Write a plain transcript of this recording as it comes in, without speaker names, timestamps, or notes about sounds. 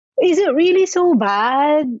Is it really so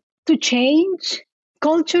bad to change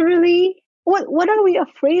culturally? What are we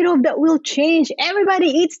afraid of that will change? Everybody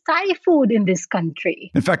eats Thai food in this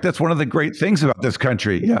country. In fact, that's one of the great things about this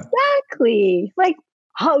country. Yeah. Exactly. Like,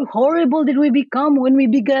 how horrible did we become when we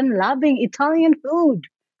began loving Italian food?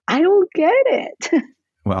 I don't get it.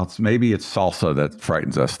 Well, maybe it's salsa that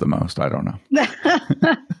frightens us the most. I don't know.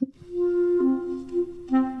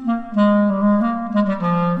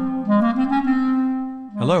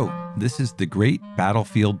 Hello, this is the Great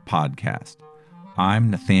Battlefield Podcast.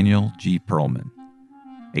 I'm Nathaniel G. Perlman.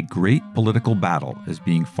 A great political battle is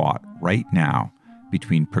being fought right now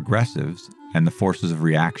between progressives and the forces of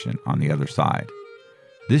reaction on the other side.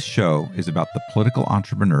 This show is about the political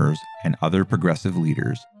entrepreneurs and other progressive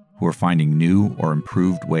leaders who are finding new or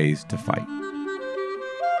improved ways to fight.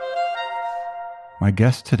 My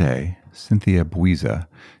guest today, Cynthia Buiza,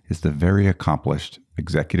 is the very accomplished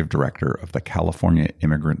executive director of the California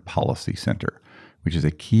Immigrant Policy Center, which is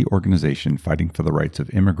a key organization fighting for the rights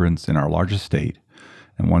of immigrants in our largest state,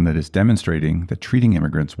 and one that is demonstrating that treating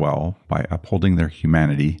immigrants well by upholding their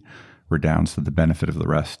humanity redounds to the benefit of the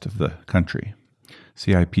rest of the country.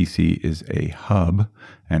 CIPC is a hub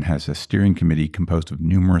and has a steering committee composed of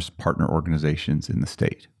numerous partner organizations in the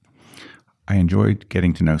state. I enjoyed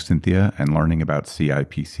getting to know Cynthia and learning about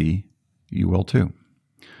CIPC. You will too.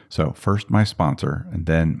 So first my sponsor, and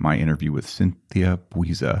then my interview with Cynthia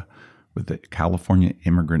Buiza with the California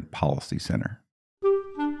Immigrant Policy Center.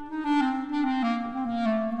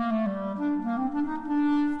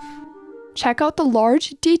 Check out the large,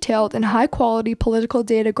 detailed, and high-quality political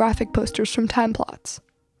data graphic posters from Time Plots.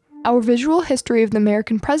 Our visual history of the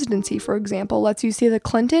American presidency, for example, lets you see the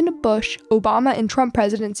Clinton, Bush, Obama, and Trump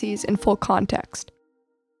presidencies in full context.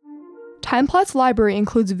 Time Plots library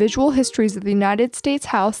includes visual histories of the United States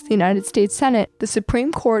House, the United States Senate, the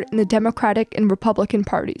Supreme Court, and the Democratic and Republican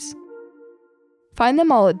parties. Find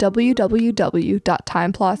them all at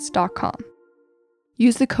www.timeplots.com.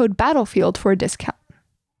 Use the code BATTLEFIELD for a discount.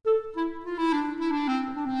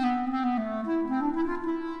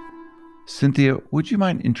 Cynthia, would you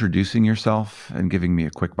mind introducing yourself and giving me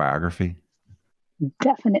a quick biography?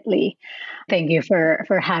 Definitely. Thank you for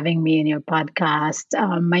having me in your podcast.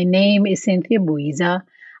 My name is Cynthia Buiza.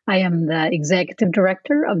 I am the executive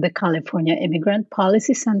director of the California Immigrant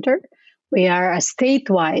Policy Center. We are a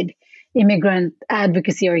statewide immigrant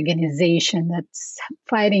advocacy organization that's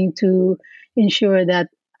fighting to ensure that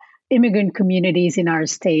immigrant communities in our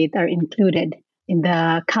state are included in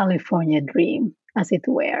the California dream, as it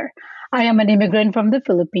were. I am an immigrant from the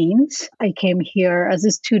Philippines. I came here as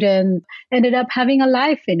a student, ended up having a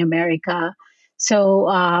life in America. So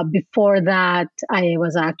before that, I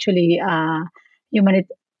was actually a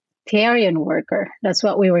humanitarian worker. That's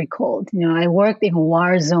what we were called. You know, I worked in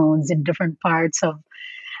war zones in different parts of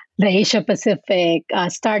the Asia Pacific,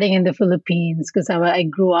 starting in the Philippines, because I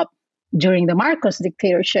grew up during the Marcos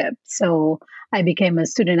dictatorship. So I became a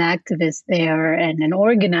student activist there and an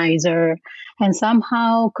organizer, and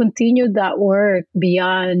somehow continued that work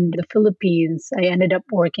beyond the Philippines. I ended up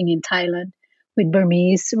working in Thailand with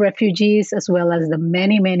Burmese refugees, as well as the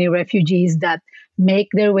many, many refugees that make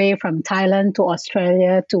their way from Thailand to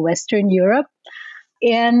Australia to Western Europe.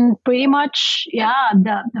 And pretty much,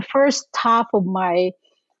 the first half of my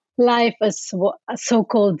life as a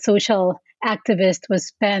so-called social activist was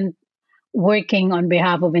spent working on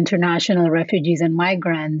behalf of international refugees and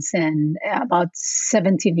migrants. And about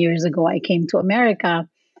 17 years ago, I came to America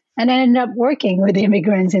and I ended up working with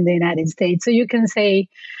immigrants in the United States. So you can say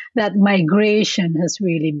that migration has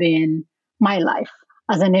really been my life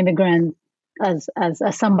as an immigrant, as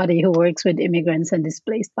somebody who works with immigrants and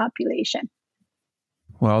displaced population.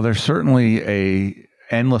 Well, there's certainly an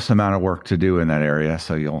endless amount of work to do in that area,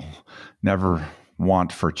 so you'll never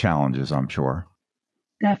want for challenges, I'm sure.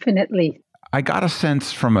 Definitely. I got a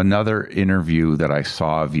sense from another interview that I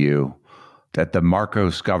saw of you that the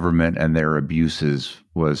Marcos government and their abuses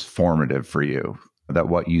was formative for you, that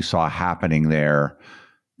what you saw happening there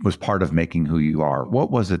was part of making who you are.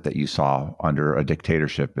 What was it that you saw under a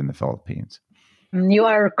dictatorship in the Philippines? You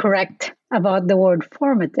are correct about the word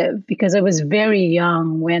formative, because I was very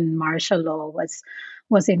young when martial law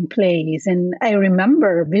was in place. And I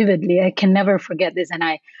remember vividly, I can never forget this, and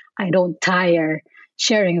I don't tire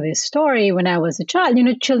sharing this story. When I was a child,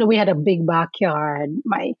 children, we had a big backyard.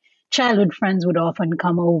 My childhood friends would often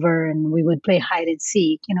come over and we would play hide and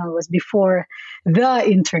seek. It was before the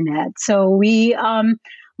internet. So we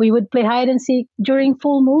would play hide and seek during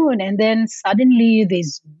full moon. And then suddenly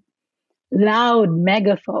this loud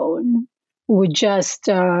megaphone would just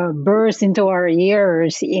burst into our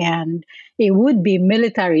ears, and it would be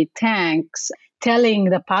military tanks telling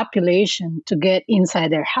the population to get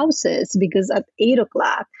inside their houses because at 8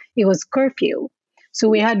 o'clock it was curfew. So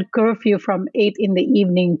we had curfew from 8 in the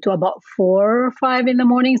evening to about 4 or 5 in the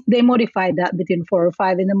morning. They modified that between 4 or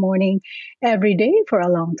 5 in the morning every day for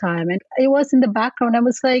a long time. And it was in the background. I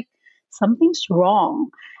was like, something's wrong.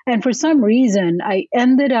 And for some reason, I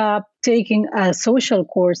ended up taking a social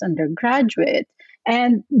course undergraduate.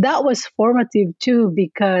 And that was formative too,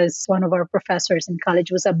 because one of our professors in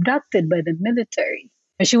college was abducted by the military.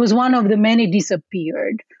 She was one of the many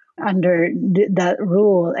disappeared under that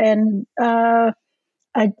rule. And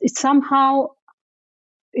somehow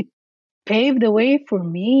it paved the way for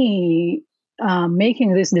me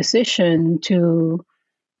making this decision to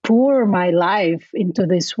pour my life into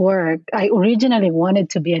this work. I originally wanted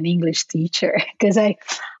to be an English teacher because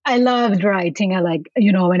I loved writing. I like,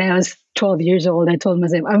 when I was 12 years old, I told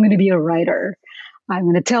myself, I'm going to be a writer. I'm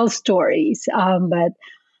going to tell stories. But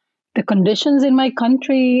the conditions in my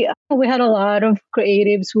country, we had a lot of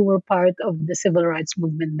creatives who were part of the civil rights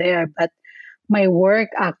movement there. But my work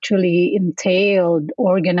actually entailed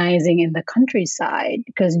organizing in the countryside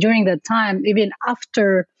because during that time, even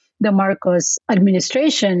after the Marcos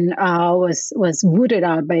administration was booted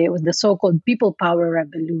out by the so-called People Power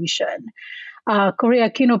Revolution,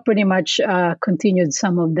 Korea Aquino pretty much continued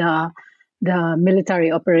some of the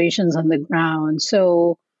military operations on the ground.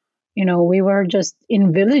 So, we were just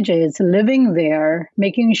in villages, living there,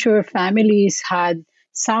 making sure families had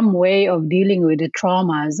some way of dealing with the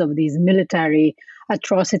traumas of these military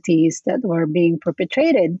atrocities that were being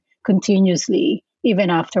perpetrated continuously,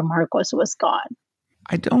 even after Marcos was gone.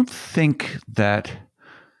 I don't think that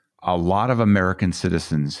a lot of American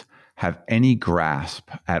citizens have any grasp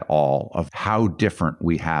at all of how different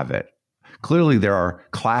we have it. Clearly, there are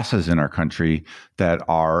classes in our country that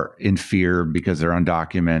are in fear because they're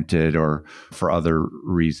undocumented or for other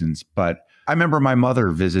reasons. But I remember my mother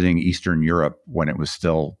visiting Eastern Europe when it was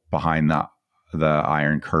still behind the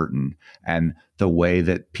Iron Curtain, and the way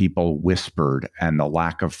that people whispered and the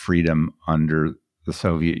lack of freedom under the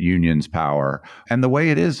Soviet Union's power and the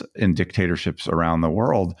way it is in dictatorships around the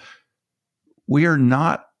world. We are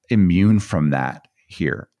not immune from that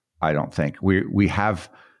here, I don't think. We have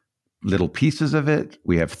little pieces of it,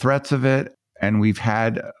 we have threats of it, and we've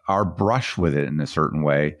had our brush with it in a certain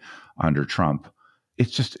way under Trump.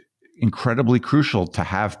 It's just incredibly crucial to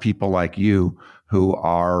have people like you who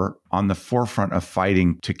are on the forefront of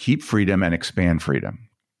fighting to keep freedom and expand freedom.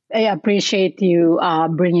 I appreciate you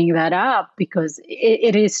bringing that up because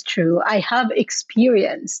it is true. I have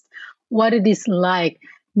experienced what it is like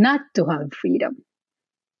not to have freedom.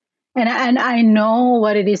 And I know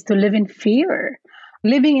what it is to live in fear.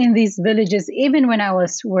 Living in these villages, even when I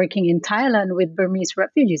was working in Thailand with Burmese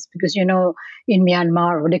refugees, because, in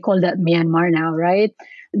Myanmar, or they call that Myanmar now, right?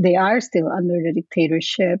 They are still under the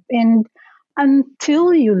dictatorship. And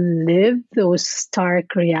until you live those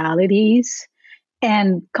stark realities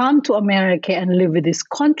and come to America and live with this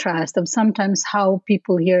contrast of sometimes how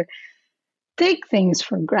people here take things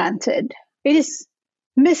for granted, it is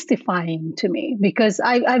mystifying to me because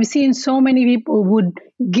I've seen so many people would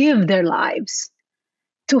give their lives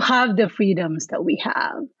to have the freedoms that we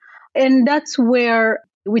have. And that's where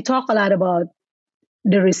we talk a lot about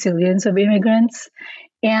the resilience of immigrants.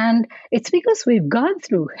 And it's because we've gone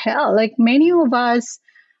through hell. Like many of us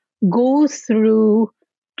go through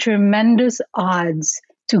tremendous odds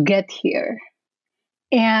to get here.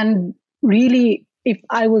 And really, if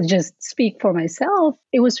I will just speak for myself,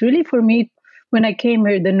 it was really for me when I came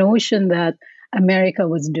here, the notion that America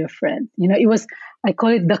was different. It was, I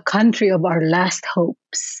call it the country of our last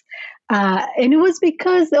hopes. And it was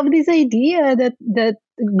because of this idea that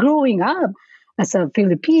growing up as a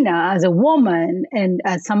Filipina, as a woman, and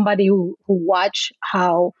as somebody who watched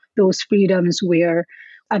how those freedoms were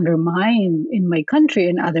undermined in my country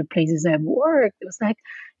and other places I've worked, it was like,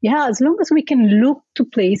 yeah, as long as we can look to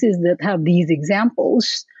places that have these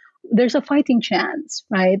examples, there's a fighting chance,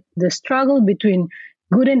 right? The struggle between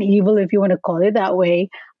good and evil, if you want to call it that way,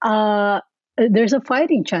 there's a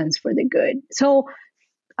fighting chance for the good. So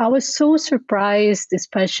I was so surprised,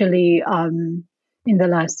 especially in the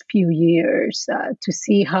last few years, to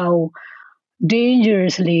see how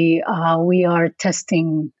dangerously we are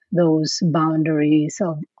testing those boundaries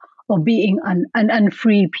of being an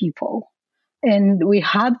unfree people. And we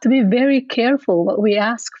have to be very careful what we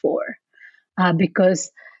ask for,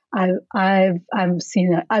 because I've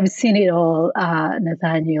seen it all,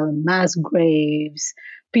 Nathaniel. Mass graves,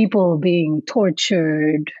 people being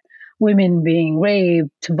tortured, women being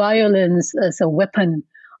raped, violence as a weapon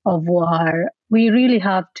of war. We really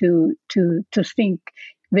have to think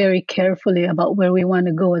very carefully about where we want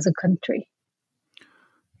to go as a country.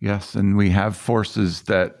 Yes, and we have forces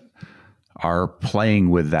that are playing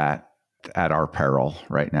with that at our peril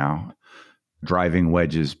right now, driving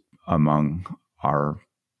wedges among our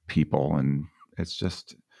people. And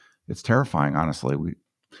it's terrifying, honestly.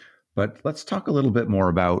 But let's talk a little bit more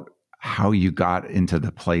about how you got into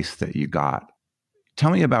the place that you got. Tell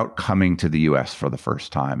me about coming to the US for the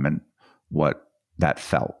first time and what that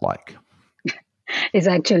felt like. It's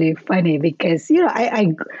actually funny because, I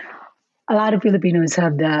a lot of Filipinos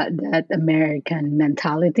have that American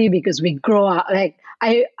mentality because we grow up like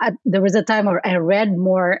there was a time where I read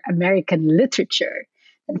more American literature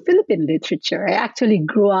than Philippine literature. I actually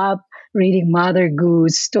grew up reading Mother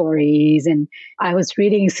Goose stories, and I was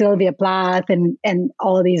reading Sylvia Plath and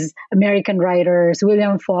all these American writers,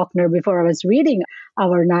 William Faulkner, before I was reading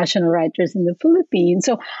our national writers in the Philippines.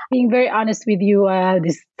 So being very honest with you,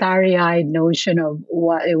 this starry-eyed notion of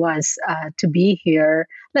what it was to be here,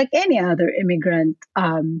 like any other immigrant,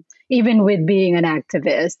 even with being an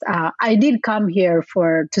activist. I did come here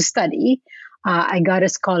to study. I got a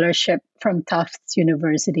scholarship from Tufts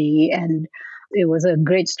University, and it was a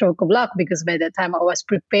great stroke of luck because by that time I was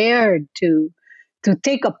prepared to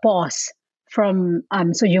take a pause from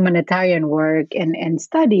humanitarian work and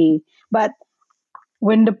study. But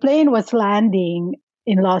when the plane was landing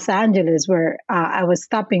in Los Angeles, where I was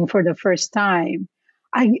stopping for the first time,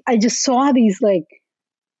 I just saw these like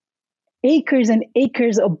acres and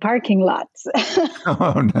acres of parking lots.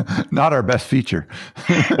 Oh, not our best feature.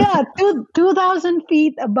 Yeah, 2,000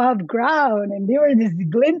 feet above ground. And there were this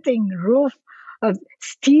glinting roof of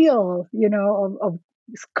steel, of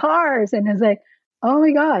cars. And it's like, oh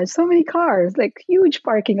my God, so many cars, like huge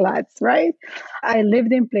parking lots, right? I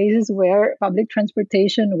lived in places where public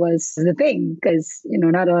transportation was the thing because,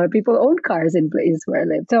 not a lot of people own cars in places where I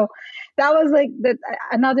lived. So that was like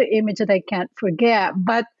another image that I can't forget.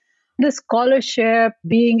 But the scholarship,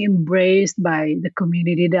 being embraced by the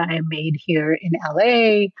community that I made here in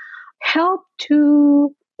LA, helped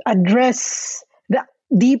to address the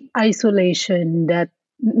deep isolation that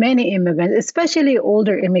many immigrants, especially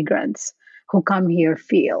older immigrants who come here,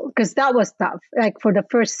 feel. Because that was tough. Like for the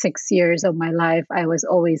first 6 years of my life, I was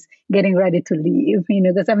always getting ready to leave,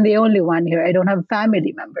 because I'm the only one here. I don't have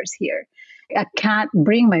family members here. I can't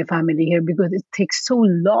bring my family here because it takes so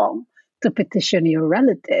long to petition your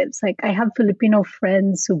relatives. Like I have Filipino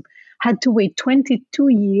friends who had to wait 22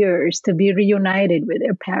 years to be reunited with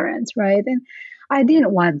their parents, right? And I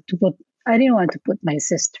didn't want to put my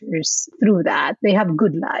sisters through that. They have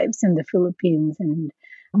good lives in the Philippines,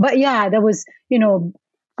 but yeah, that was,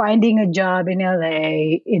 finding a job in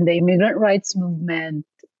LA in the immigrant rights movement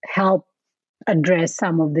helped address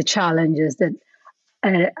some of the challenges that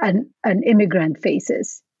an immigrant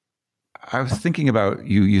faces. I was thinking about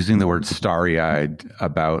you using the word starry-eyed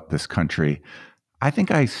about this country. I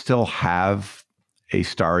think I still have a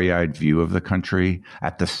starry-eyed view of the country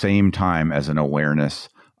at the same time as an awareness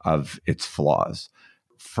of its flaws.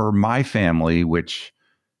 For my family, which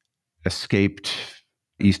escaped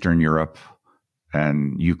Eastern Europe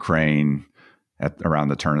and Ukraine around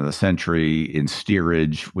the turn of the century in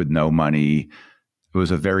steerage with no money, it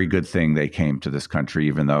was a very good thing they came to this country,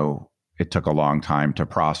 even though it took a long time to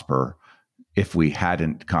prosper. If we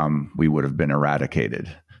hadn't come, we would have been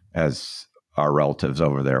eradicated, as our relatives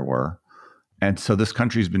over there were. And so this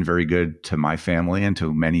country's been very good to my family and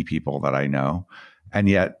to many people that I know. And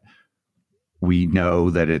yet we know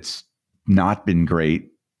that it's not been great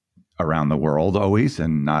around the world always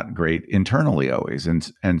and not great internally always.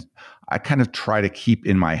 And I kind of try to keep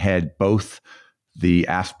in my head both the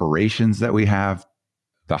aspirations that we have,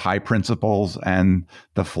 the high principles, and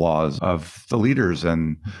the flaws of the leaders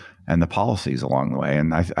and the policies along the way.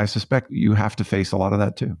 And I suspect you have to face a lot of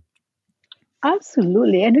that too.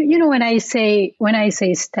 Absolutely. And when I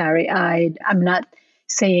say starry-eyed, I'm not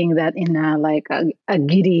saying that in a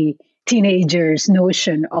giddy teenager's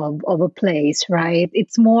notion of a place, right?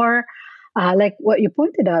 It's more like what you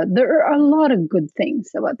pointed out. There are a lot of good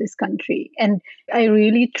things about this country. And I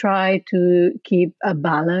really try to keep a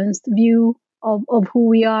balanced view of who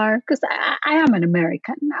we are, because I am an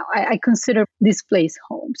American now. I consider this place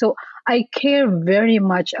home. So I care very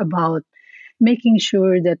much about making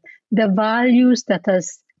sure that the values that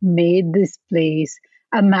has made this place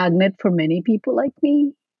a magnet for many people like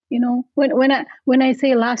me. When I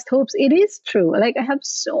say last hopes, it is true. Like I have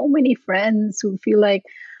so many friends who feel like,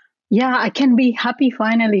 yeah, I can be happy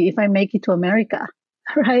finally if I make it to America,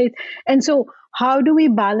 right? And so how do we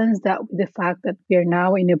balance that with the fact that we are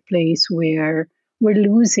now in a place where we're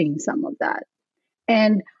losing some of that?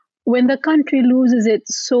 And when the country loses it,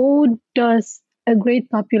 so does a great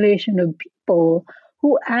population of people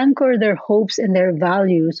who anchor their hopes and their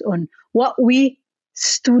values on what we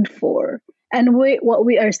stood for and what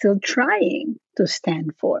we are still trying to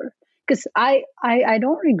stand for. Because I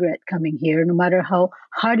don't regret coming here, no matter how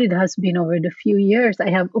hard it has been over the few years. I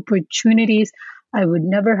have opportunities I would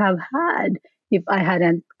never have had if I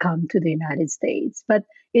hadn't come to the United States. But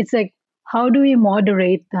it's like, how do we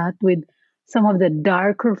moderate that with some of the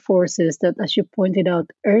darker forces that, as you pointed out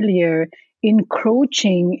earlier,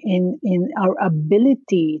 encroaching in our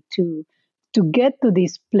ability to get to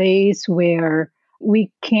this place where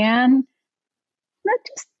we can not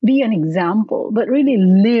just be an example, but really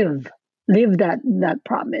live that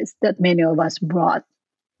promise that many of us brought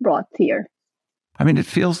here. I mean, it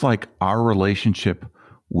feels like our relationship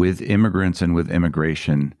with immigrants and with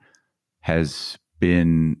immigration has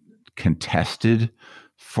been contested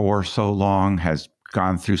for so long, has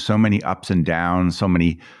gone through so many ups and downs, so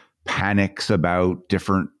many panics about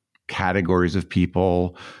different categories of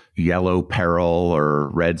people, yellow peril or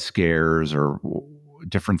red scares or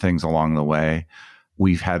different things along the way.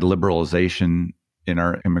 We've had liberalization in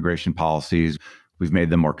our immigration policies. We've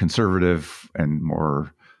made them more conservative and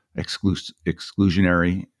more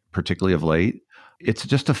exclusionary, particularly of late. It's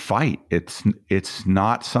just a fight. It's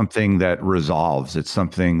not something that resolves. It's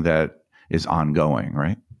something that is ongoing,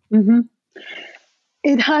 right? Mm-hmm.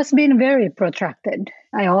 It has been very protracted.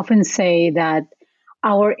 I often say that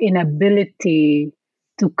our inability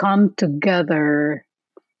to come together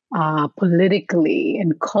politically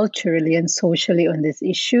and culturally and socially on this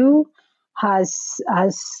issue has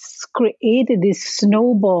created this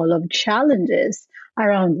snowball of challenges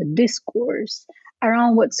around the discourse,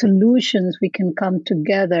 around what solutions we can come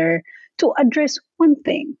together to address one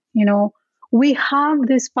thing. We have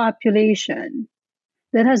this population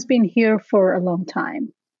that has been here for a long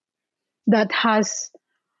time, that has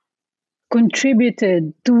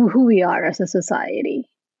contributed to who we are as a society.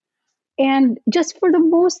 And just for the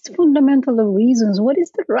most fundamental of reasons, what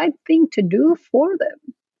is the right thing to do for them?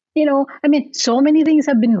 So many things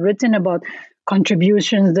have been written about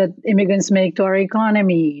contributions that immigrants make to our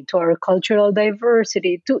economy, to our cultural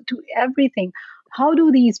diversity, to everything. How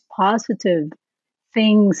do these positive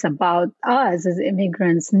things about us as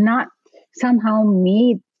immigrants not somehow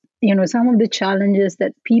meet, some of the challenges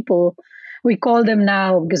that people, we call them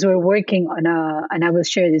now, because we're working on and I will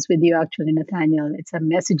share this with you actually, Nathaniel, it's a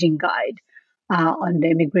messaging guide on the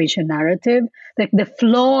immigration narrative, like the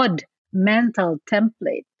flawed mental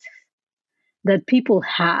template that people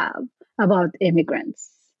have about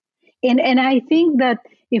immigrants. And I think that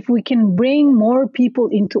if we can bring more people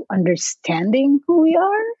into understanding who we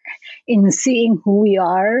are, in seeing who we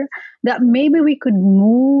are, that maybe we could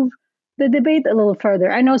move the debate a little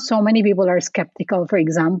further. I know so many people are skeptical, for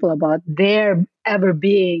example, about there ever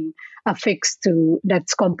being a fix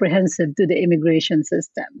that's comprehensive to the immigration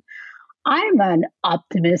system. I'm an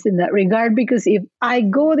optimist in that regard, because if I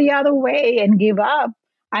go the other way and give up,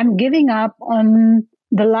 I'm giving up on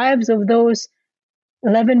the lives of those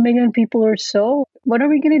 11 million people or so. What are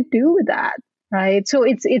we going to do with that? Right? So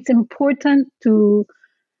it's important to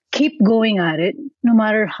keep going at it, no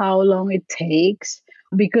matter how long it takes,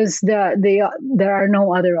 because there are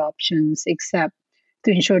no other options except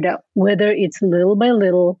to ensure that whether it's little by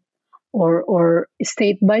little or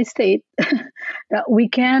state by state, that we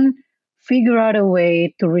can figure out a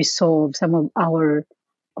way to resolve some of our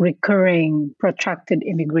recurring protracted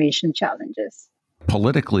immigration challenges.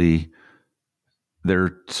 Politically, there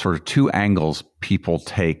are sort of two angles people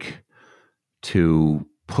take to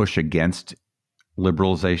push against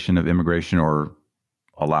liberalization of immigration or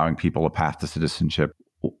allowing people a path to citizenship.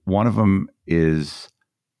 One of them is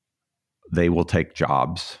they will take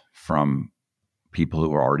jobs from people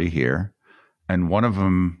who are already here. And one of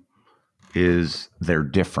them is they're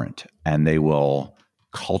different and they will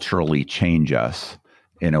culturally change us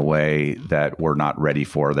in a way that we're not ready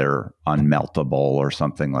for. They're unmeltable or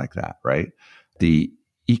something like that, right? The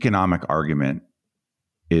economic argument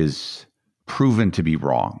is proven to be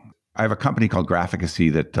wrong. I have a company called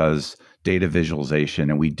Graphicacy that does data visualization,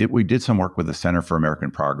 and we did some work with the Center for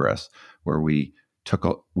American Progress, where we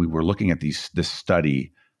were looking at this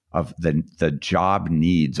study of the job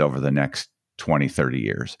needs over the next 20, 30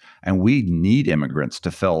 years. And we need immigrants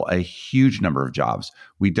to fill a huge number of jobs.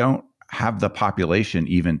 We don't have the population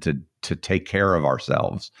even to take care of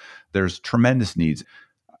ourselves. There's tremendous needs.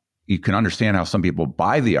 You can understand how some people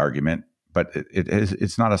buy the argument, but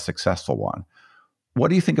it's not a successful one. What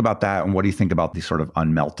do you think about that? And what do you think about the sort of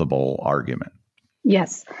unmeltable argument?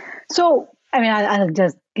 Yes. So, I'll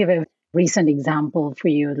just give a recent example for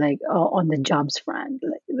you, like on the jobs front.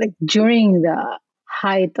 Like during the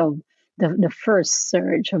height of the first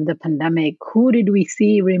surge of the pandemic, who did we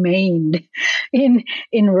see remained in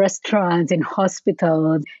restaurants, in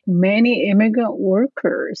hospitals? Many immigrant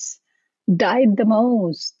workers died the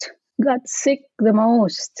most, got sick the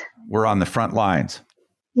most. We're on the front lines.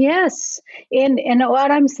 Yes. And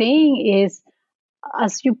what I'm saying is,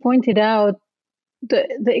 as you pointed out,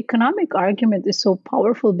 the economic argument is so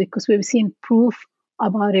powerful because we've seen proof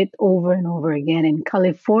about it over and over again. In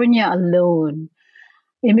California alone,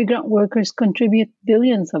 immigrant workers contribute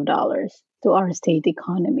billions of dollars to our state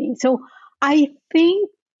economy. So I think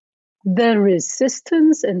the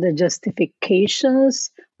resistance and the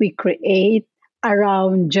justifications we create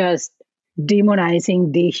around just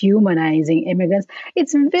demonizing, dehumanizing immigrants,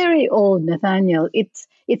 it's very old, Nathaniel.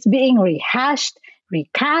 It's being rehashed,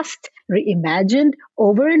 recast, reimagined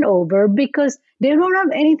over and over because they don't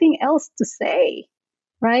have anything else to say,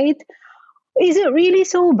 right? Is it really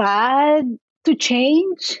so bad to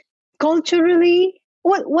change culturally?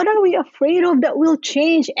 What are we afraid of that will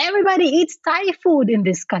change? Everybody eats Thai food in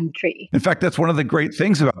this country. In fact, that's one of the great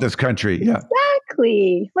things about this country. Yeah.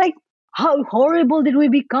 Exactly. Like, how horrible did we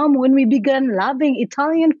become when we began loving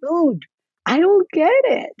Italian food? I don't get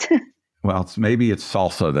it. Well, maybe it's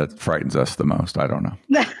salsa that frightens us the most. I don't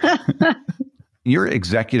know. You're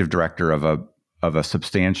executive director of a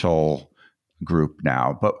substantial group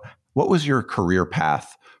now, but what was your career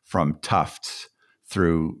path from Tufts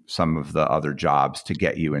through some of the other jobs to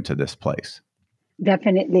get you into this place?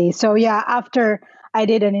 Definitely. So yeah, after I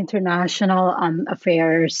did an international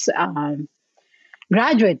affairs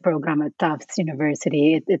graduate program at Tufts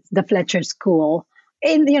University, it's the Fletcher School.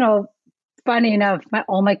 And, funny enough,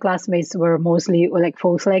 all my classmates were mostly like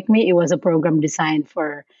folks like me. It was a program designed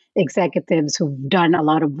for executives who've done a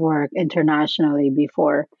lot of work internationally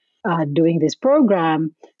before doing this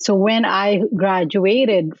program. So when I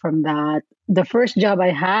graduated from that, the first job I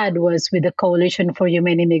had was with the Coalition for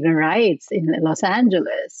Human Immigrant Rights in Los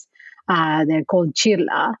Angeles. They're called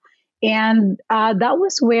CHIRLA. And that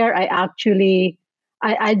was where I actually,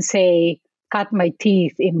 I'd say, cut my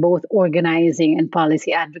teeth in both organizing and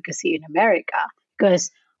policy advocacy in America.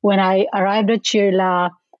 Because when I arrived at CHIRLA,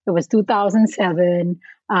 it was 2007.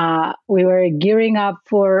 We were gearing up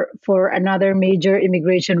for another major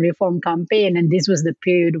immigration reform campaign. And this was the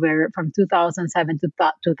period where from 2007 to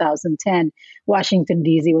 2010, Washington,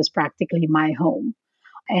 D.C. was practically my home.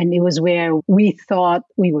 And it was where we thought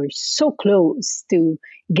we were so close to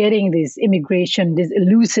getting this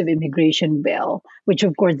elusive immigration bill, which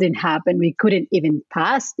of course didn't happen. We couldn't even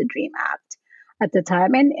pass the DREAM Act at the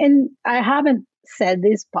time. And I haven't said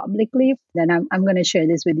this publicly, then I'm going to share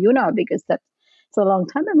this with you now because it's a long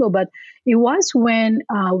time ago. But it was when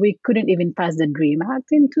we couldn't even pass the DREAM Act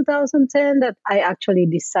in 2010 that I actually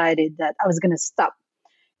decided that I was going to stop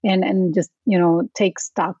and just, take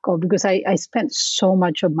stock of, because I spent so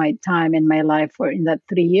much of my time in my life in that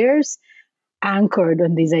 3 years anchored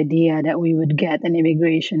on this idea that we would get an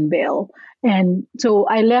immigration bill. And so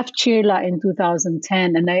I left CHIRLA in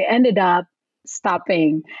 2010 and I ended up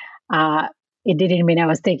stopping. It didn't mean I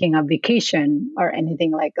was taking a vacation or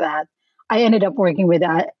anything like that. I ended up working with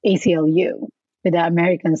the ACLU, with the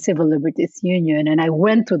American Civil Liberties Union, and I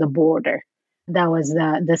went to the border. That was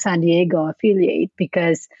the San Diego affiliate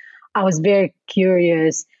because I was very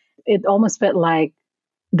curious. It almost felt like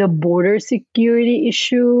the border security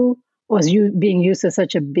issue was being used as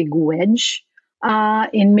such a big wedge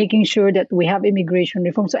in making sure that we have immigration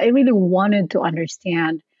reform. So I really wanted to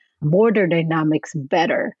understand border dynamics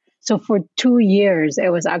better. So for 2 years, I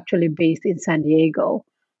was actually based in San Diego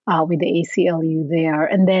with the ACLU there.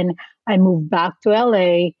 And then I moved back to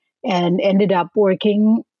LA and ended up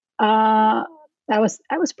working. I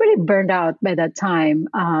was pretty burned out by that time.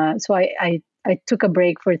 So I took a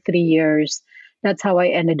break for 3 years. That's how I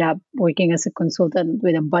ended up working as a consultant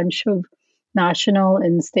with a bunch of national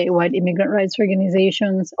and statewide immigrant rights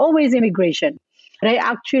organizations, always immigration. But I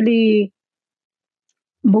actually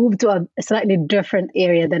moved to a slightly different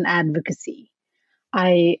area than advocacy.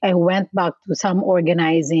 I went back to some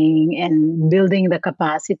organizing and building the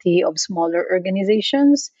capacity of smaller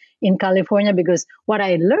organizations in California, because what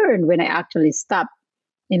I learned when I actually stopped,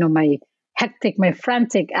 my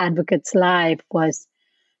frantic advocate's life was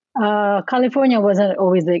California is not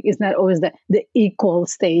always the equal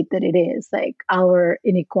state that it is. Like, our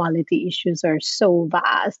inequality issues are so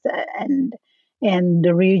vast, and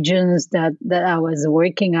the regions that I was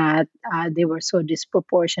working at, they were so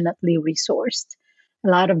disproportionately resourced. A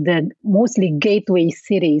lot of the mostly gateway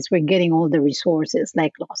cities were getting all the resources,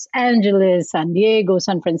 like Los Angeles, San Diego,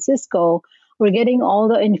 San Francisco. We're getting all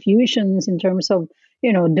the infusions in terms of,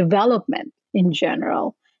 development in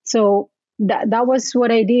general. So that was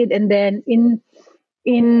what I did. And then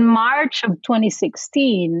in March of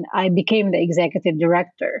 2016, I became the executive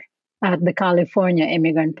director at the California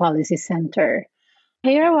Immigrant Policy Center.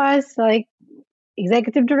 Here I was, like,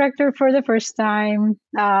 executive director for the first time.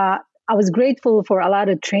 I was grateful for a lot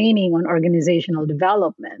of training on organizational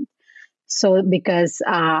development. So because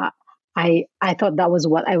I thought that was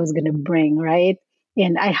what I was going to bring, right?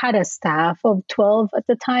 And I had a staff of 12 at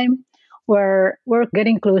the time. We're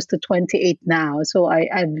getting close to 28 now. So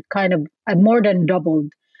I've more than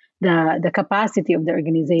doubled the capacity of the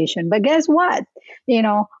organization. But guess what? You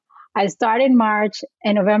know, I started in March,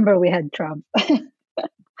 and November we had Trump.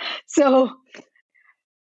 So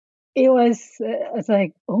it's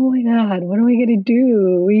like, oh my God, what are we going to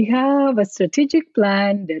do? We have a strategic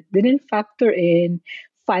plan that didn't factor in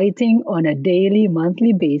fighting on a daily,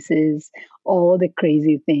 monthly basis, all the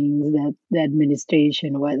crazy things that the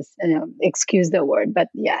administration was, excuse the word, but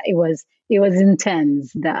yeah, it was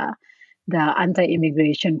intense, the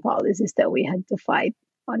anti-immigration policies that we had to fight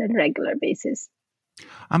on a regular basis.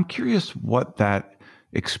 I'm curious what that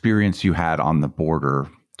experience you had on the border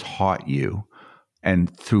taught you,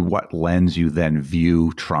 and through what lens you then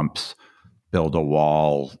view Trump's build a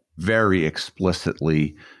wall, very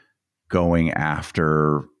explicitly going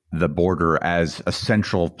after the border as a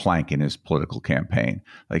central plank in his political campaign.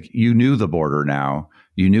 Like, you knew the border now,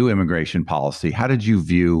 you knew immigration policy. How did you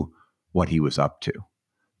view what he was up to?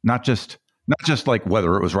 Not just like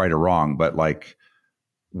whether it was right or wrong, but like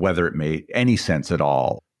whether it made any sense at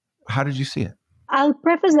all. How did you see it? I'll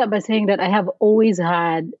preface that by saying that I have always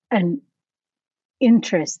had an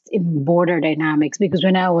interest in border dynamics, because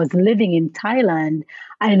when I was living in Thailand,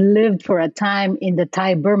 I lived for a time in the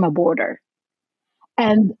Thai-Burma border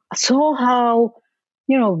and saw how,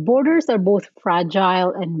 borders are both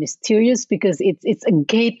fragile and mysterious, because it's a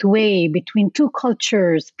gateway between two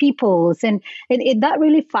cultures, peoples, and that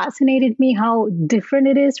really fascinated me, how different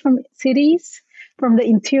it is from cities, from the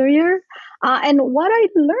interior. And what I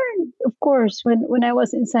learned, of course, when I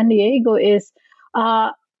was in San Diego is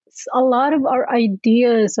a lot of our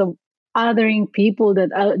ideas of othering people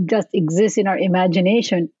that just exist in our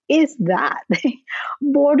imagination is that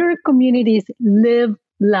border communities live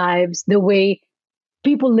lives the way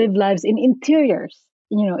people live lives in interiors,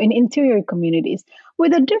 in interior communities,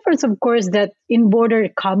 with a difference, of course, that in border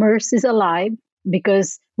commerce is alive,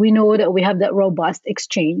 because we know that we have that robust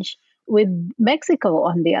exchange with Mexico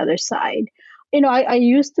on the other side. I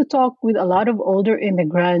used to talk with a lot of older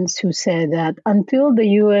immigrants who said that until the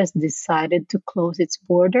U.S. decided to close its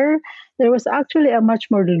border, there was actually a much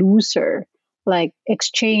more looser, like,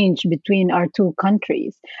 exchange between our two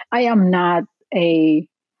countries. I am not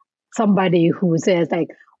somebody who says, like,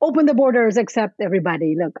 open the borders, accept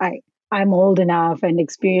everybody. Look, I'm old enough and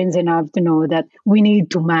experienced enough to know that we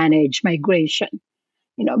need to manage migration,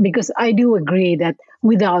 because I do agree that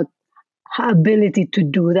without ability to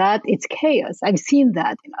do that, it's chaos. I've seen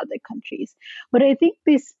that in other countries. But I think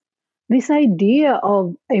this idea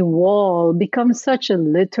of a wall becomes such a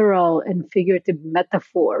literal and figurative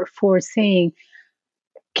metaphor for saying,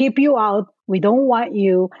 keep you out, we don't want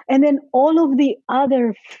you. And then all of the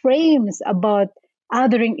other frames about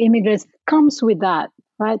othering immigrants comes with that,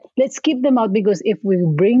 right? Let's keep them out, because if we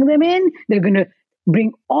bring them in, they're going to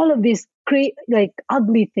bring all of these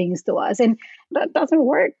ugly things to us. And that doesn't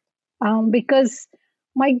work. Because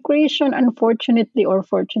migration, unfortunately or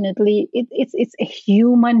fortunately, it's a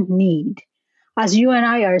human need. As you and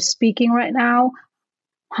I are speaking right now,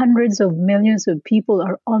 hundreds of millions of people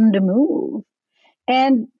are on the move.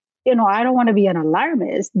 And, I don't want to be an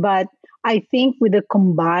alarmist, but I think with the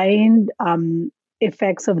combined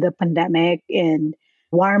effects of the pandemic and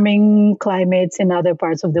warming climates in other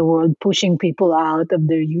parts of the world, pushing people out of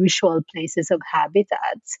their usual places of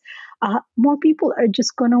habitats, more people are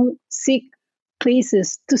just going to seek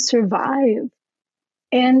places to survive.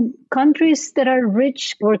 And countries that are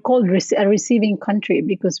rich, we're called a receiving country,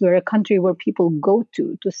 because we're a country where people go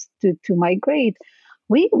to migrate.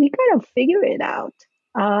 We kind of figure it out.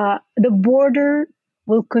 The border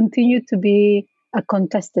will continue to be a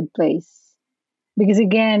contested place, because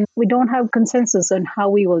again, we don't have consensus on how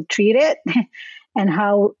we will treat it and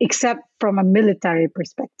how, except from a military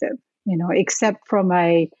perspective, except from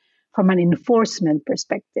an enforcement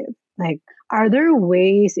perspective. Like, are there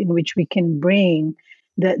ways in which we can bring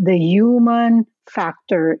the human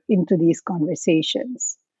factor into these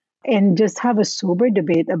conversations and just have a sober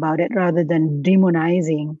debate about it, rather than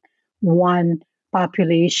demonizing one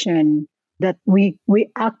population that we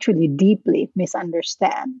actually deeply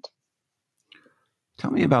misunderstand?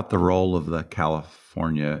 Tell me about the role of the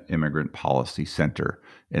California Immigrant Policy Center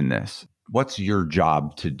in this. what's your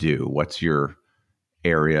job to do? What's your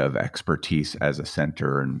area of expertise as a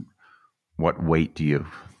center, and what weight do you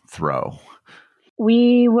throw?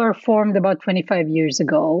 We were formed about 25 years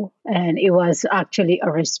ago, and it was actually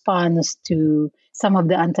a response to some of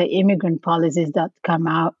the anti-immigrant policies that came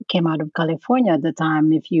out of California at the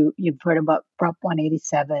time. If you've heard about Prop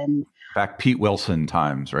 187. Back Pete Wilson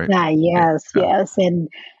times, right? Yeah, yes, Yeah. yes. And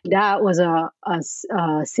that was a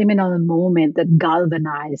seminal moment that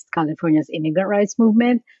galvanized California's immigrant rights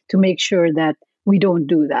movement to make sure that we don't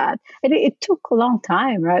do that. And it took a long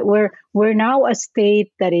time, right? We're now a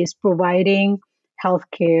state that is providing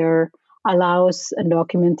healthcare, allows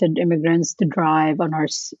undocumented immigrants to drive on our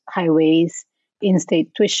highways,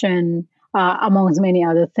 in-state tuition, amongst many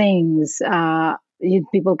other things.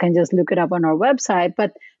 People can just look it up on our website.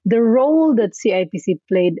 But the role that CIPC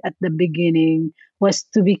played at the beginning was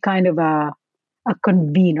to be kind of a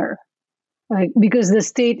convener, like, because the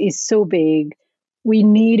state is so big, we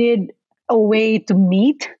needed a way to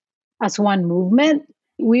meet as one movement.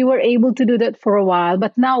 We were able to do that for a while,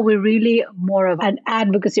 but now we're really more of an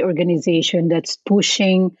advocacy organization that's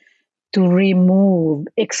pushing to remove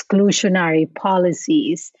exclusionary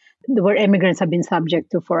policies where immigrants have been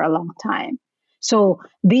subject to for a long time. So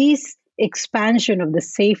these expansion of the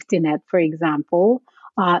safety net, for example,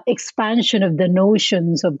 expansion of the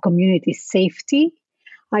notions of community safety,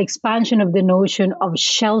 expansion of the notion of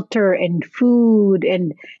shelter and food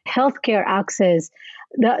and healthcare access.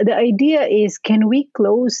 The idea is, can we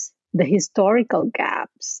close the historical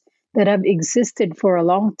gaps that have existed for a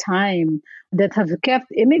long time that have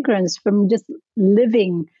kept immigrants from just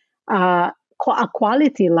living a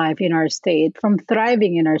quality life in our state, from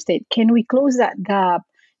thriving in our state? Can we close that gap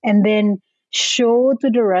and then show to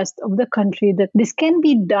the rest of the country that this can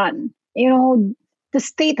be done? The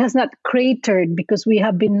state has not cratered because we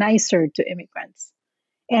have been nicer to immigrants.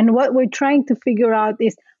 And what we're trying to figure out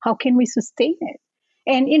is, how can we sustain it?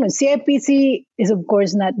 And, CIPC is, of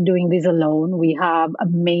course, not doing this alone. We have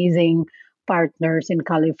amazing partners in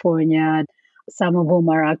California, some of whom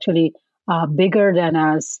are actually bigger than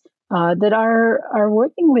us, that are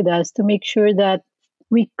working with us to make sure that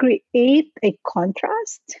we create a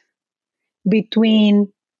contrast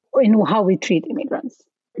between how we treat immigrants.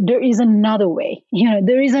 There is another way.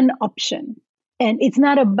 There is an option. And it's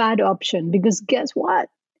not a bad option, because guess what?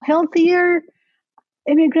 Healthier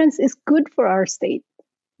immigrants is good for our state.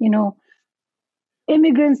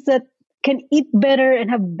 Immigrants that can eat better and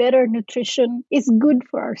have better nutrition is good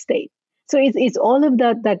for our state. So it's all of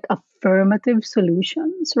that affirmative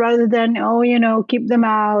solutions, rather than, keep them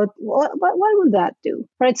out. What will that do?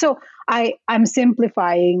 Right. So I'm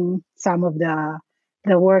simplifying some of the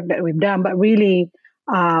work that we've done, but really,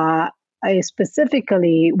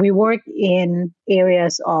 specifically, we work in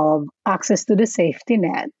areas of access to the safety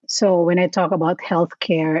net. So when I talk about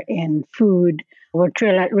healthcare and food, we're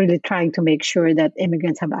really trying to make sure that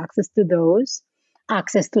immigrants have access to those,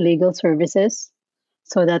 access to legal services,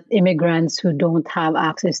 so that immigrants who don't have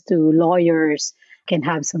access to lawyers can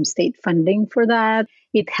have some state funding for that.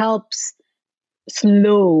 It helps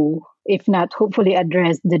slow, if not hopefully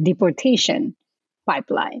address, the deportation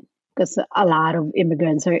pipeline, because a lot of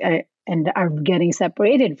immigrants are getting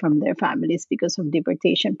separated from their families because of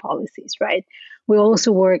deportation policies, right? We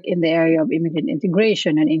also work in the area of immigrant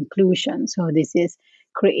integration and inclusion. So this is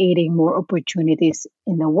creating more opportunities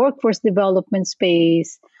in the workforce development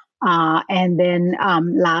space. And then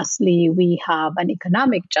lastly, we have an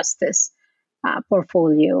economic justice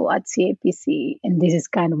portfolio at CAPC. And this is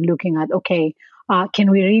kind of looking at,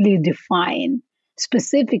 can we really define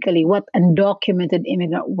specifically what undocumented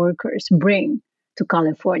immigrant workers bring to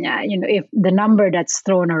California? If the number that's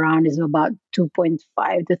thrown around is about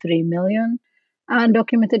 2.5 to 3 million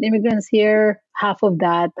undocumented immigrants here, half of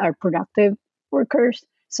that are productive workers.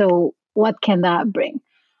 So what can that bring?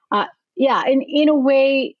 In a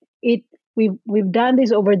way, we've done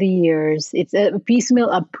this over the years. It's a piecemeal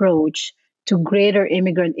approach to greater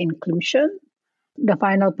immigrant inclusion. The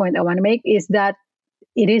final point I want to make is that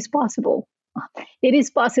it is possible. It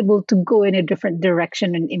is possible to go in a different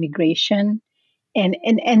direction in immigration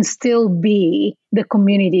and still be the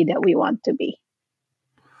community that we want to be.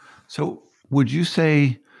 So would you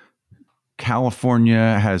say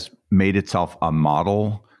California has made itself a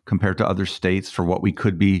model compared to other states for what we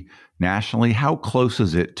could be nationally? How close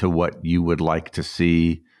is it to what you would like to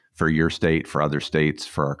see for your state, for other states,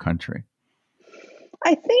 for our country?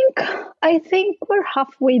 I think we're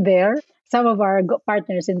halfway there. Some of our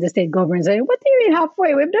partners in the state government say, "What do you mean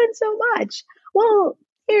halfway? We've done so much." Well,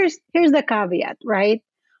 here's the caveat, right?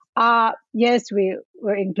 Yes,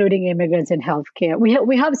 we're including immigrants in healthcare.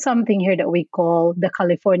 We have something here that we call the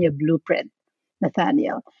California Blueprint,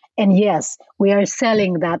 Nathaniel. And yes, we are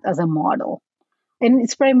selling that as a model. And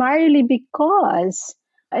it's primarily because,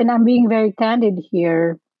 and I'm being very candid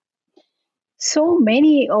here, so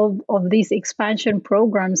many of these expansion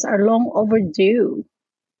programs are long overdue.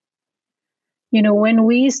 When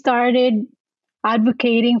we started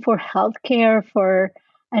advocating for healthcare for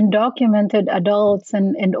undocumented adults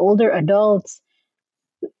and older adults,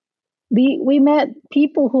 we met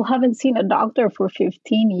people who haven't seen a doctor for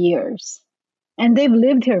 15 years, and they've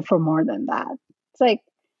lived here for more than that. It's like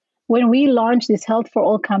when we launched this Health for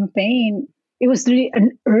All campaign, it was really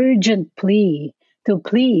an urgent plea to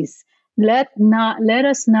please let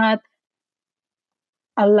us not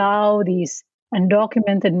allow these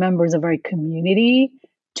undocumented members of our community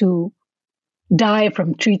to die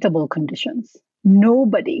from treatable conditions.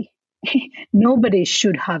 Nobody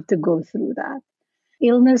should have to go through that.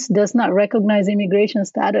 Illness does not recognize immigration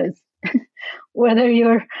status. Whether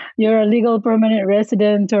you're a legal permanent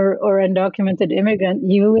resident or undocumented immigrant,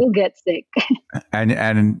 you will get sick.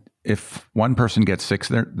 And if one person gets sick,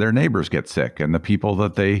 their neighbors get sick, and the people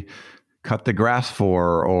that they cut the grass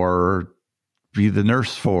for or be the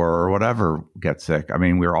nurse for or whatever get sick. I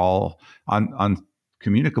mean, we're all on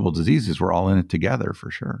communicable diseases. We're all in it together for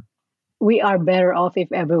sure. We are better off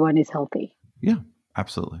if everyone is healthy. Yeah,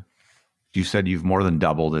 absolutely. You said you've more than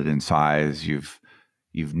doubled it in size. You've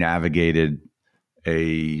navigated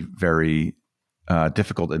a very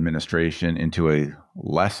difficult administration into a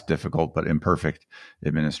less difficult but imperfect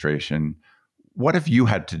administration. What have you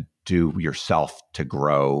had to do yourself to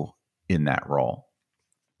grow in that role?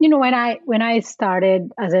 When I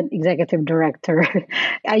started as an executive director,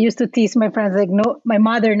 I used to tease my friends like, no, my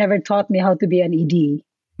mother never taught me how to be an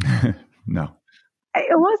ED. No.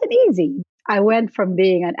 It wasn't easy. I went from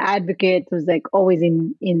being an advocate who's like always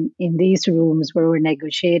in these rooms where we're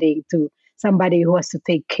negotiating to somebody who has to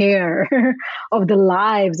take care of the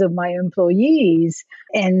lives of my employees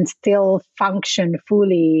and still function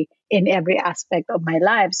fully in every aspect of my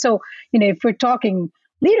life. So, if we're talking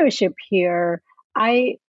leadership here,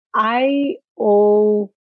 I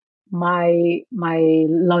owe my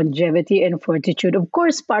longevity and fortitude, of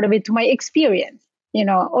course, part of it to my experience.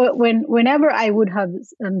 Whenever I would have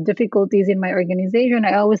difficulties in my organization,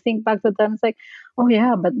 I always think back to them. It's like, oh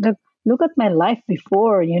yeah, but look at my life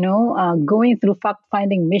before. Going through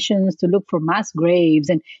fact-finding missions to look for mass graves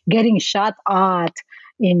and getting shot at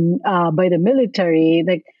by the military.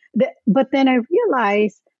 But then I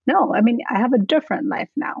realized, no, I have a different life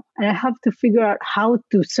now, and I have to figure out how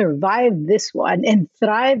to survive this one and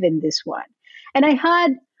thrive in this one. And I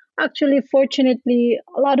had actually, fortunately,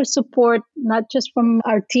 a lot of support, not just from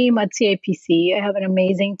our team at CIPC. I have an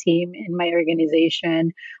amazing team in my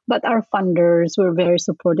organization, but our funders were very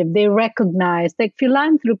supportive. They recognized,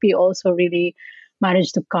 philanthropy also really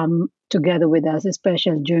managed to come together with us,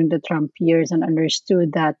 especially during the Trump years, and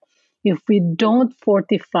understood that if we don't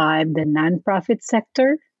fortify the nonprofit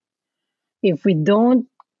sector, if we don't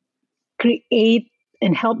create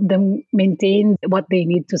and help them maintain what they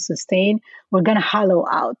need to sustain, we're going to hollow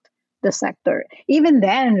out the sector. Even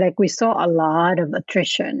then, we saw a lot of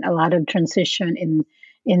attrition, a lot of transition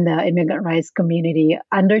in the immigrant rights community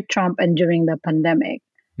under Trump and during the pandemic.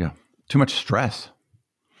 Yeah. Too much stress.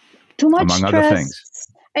 Among stress. Other things.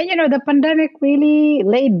 And, the pandemic really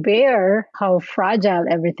laid bare how fragile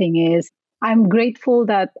everything is. I'm grateful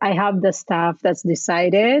that I have the staff that's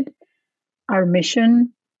decided our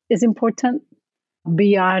mission is important.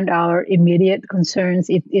 Beyond our immediate concerns,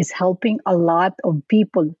 it is helping a lot of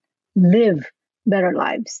people live better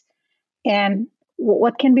lives. And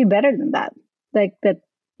what can be better than that?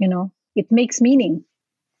 It makes meaning.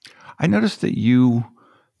 I noticed that you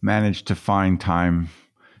managed to find time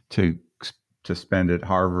to spend at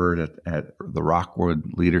Harvard, at the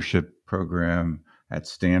Rockwood Leadership Program, at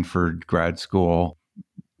Stanford Grad School.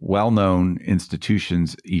 Well-known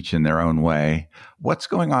institutions, each in their own way. What's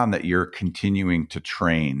going on that you're continuing to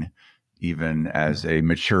train, even as a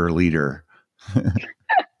mature leader?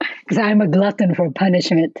 Because I'm a glutton for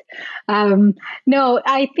punishment. No,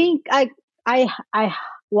 I think I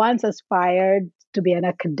once aspired to be an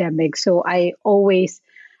academic, so I always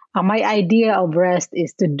my idea of rest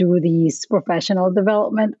is to do these professional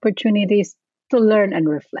development opportunities to learn and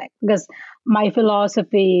reflect. Because my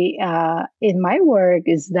philosophy in my work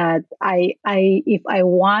is that if I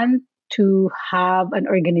want to have an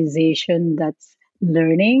organization that's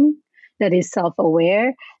learning, that is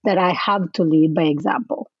self-aware, that I have to lead by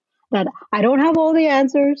example. That I don't have all the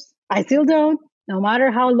answers. I still don't. No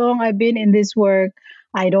matter how long I've been in this work,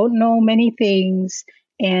 I don't know many things.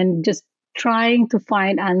 And just trying to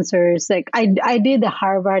find answers. Like I did the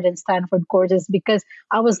Harvard and Stanford courses because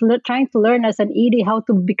I was trying to learn as an ED how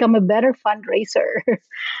to become a better fundraiser,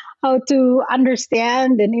 how to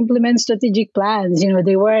understand and implement strategic plans.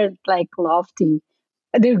 They weren't like lofty.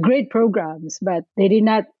 They're great programs, but they did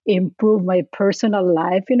not improve my personal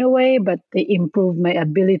life in a way, but they improved my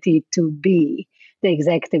ability to be the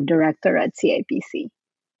executive director at CIPC.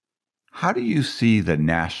 How do you see the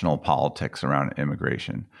national politics around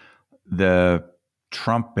immigration? The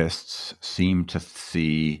Trumpists seem to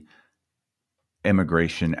see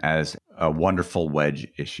immigration as a wonderful wedge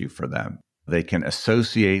issue for them. They can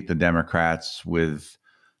associate the Democrats with,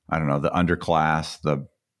 I don't know, the underclass, the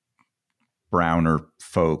browner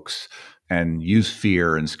folks, and use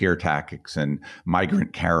fear and scare tactics and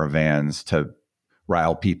migrant caravans to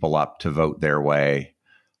rile people up to vote their way.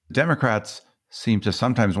 Democrats seem to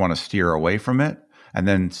sometimes want to steer away from it and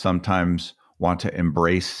then sometimes want to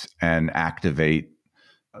embrace and activate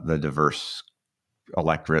the diverse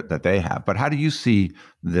electorate that they have. But how do you see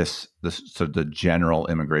this sort of the general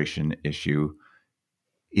immigration issue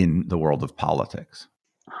in the world of politics?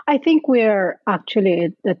 I think we're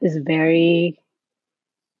actually at this very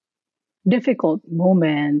difficult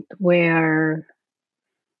moment where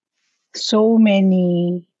so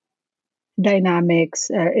many dynamics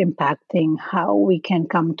are impacting how we can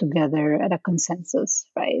come together at a consensus,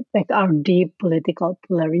 right? Like our deep political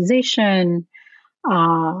polarization,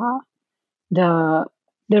 uh, the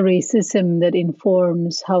the racism that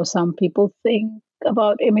informs how some people think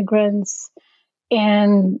about immigrants,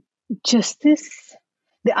 and just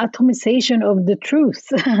the atomization of the truth.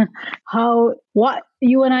 How what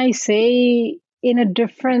you and I say in a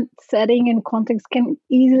different setting and context can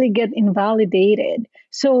easily get invalidated.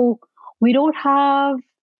 So we don't have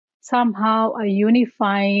somehow a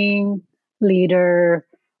unifying leader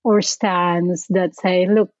or stance that say,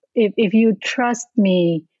 look, if you trust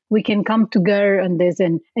me, we can come together on this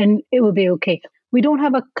and it will be okay. We don't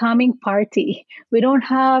have a coming party. We don't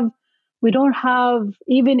have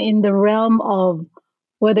even in the realm of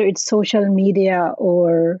whether it's social media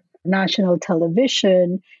or national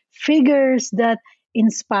television, figures that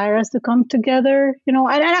inspire us to come together. And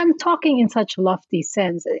I'm talking in such lofty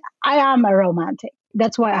sense. I am a romantic.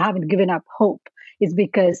 That's why I haven't given up hope. It's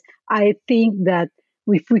because I think that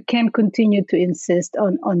if we can continue to insist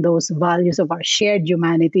on those values of our shared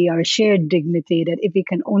humanity, our shared dignity, that if we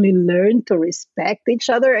can only learn to respect each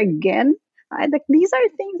other again, like these are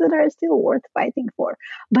things that are still worth fighting for.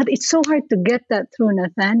 But it's so hard to get that through,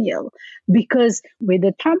 Nathaniel, because with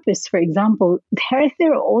the Trumpists, for example, they're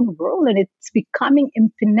their own world and it's becoming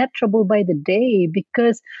impenetrable by the day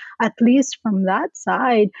because at least from that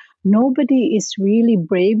side, nobody is really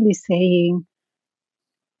bravely saying,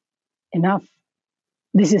 enough.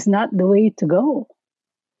 This is not the way to go.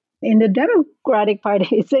 In the Democratic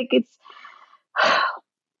Party,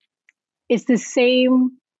 it's the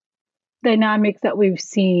same dynamics that we've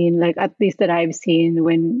seen, like at least that I've seen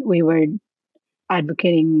when we were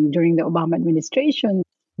advocating during the Obama administration.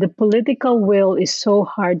 The political will is so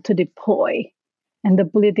hard to deploy and the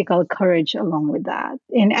political courage along with that.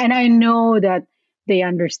 And I know that they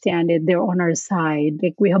understand it. They're on our side.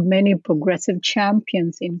 Like we have many progressive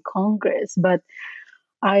champions in Congress, but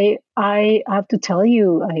I have to tell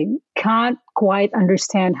you, I can't quite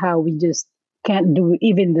understand how we just can't do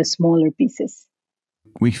even the smaller pieces.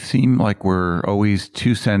 We seem like we're always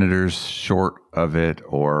 2 senators short of it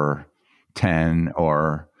or 10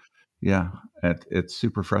 or, yeah, it's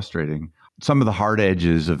super frustrating. Some of the hard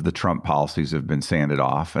edges of the Trump policies have been sanded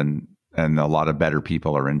off and a lot of better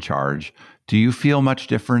people are in charge. Do you feel much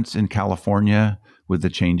difference in California with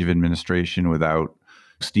the change of administration without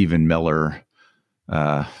Stephen Miller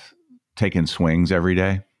taking swings every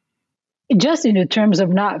day? Just in the terms of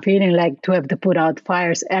not feeling like to have to put out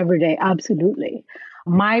fires every day, absolutely.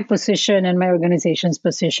 My position and my organization's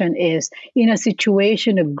position is in a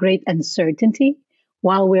situation of great uncertainty,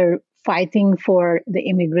 while we're fighting for the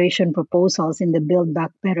immigration proposals in the Build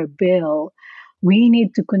Back Better bill, we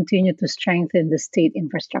need to continue to strengthen the state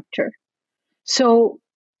infrastructure. So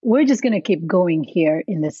we're just going to keep going here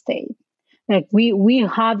in the state. Like we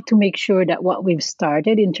have to make sure that what we've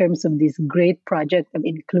started in terms of this great project of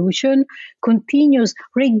inclusion continues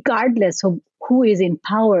regardless of who is in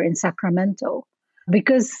power in Sacramento.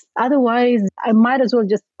 Because otherwise, I might as well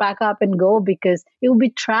just pack up and go because it will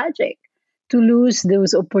be tragic to lose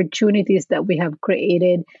those opportunities that we have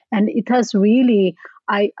created. And it has really,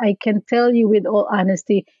 I can tell you with all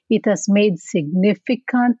honesty, it has made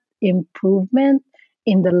significant improvement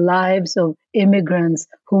in the lives of immigrants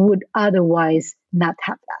who would otherwise not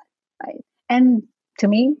have that, right? And to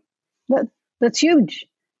me, that's huge.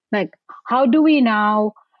 Like, how do we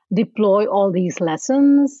now deploy all these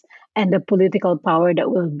lessons and the political power that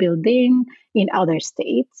we're building in other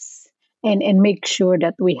states and make sure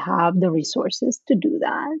that we have the resources to do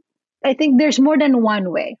that? I think there's more than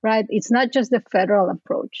one way, right? It's not just the federal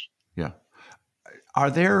approach. Yeah. Are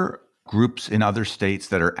there groups in other states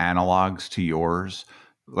that are analogs to yours?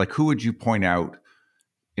 Like, who would you point out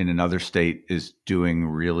in another state is doing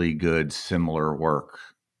really good, similar work?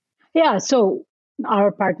 Yeah, so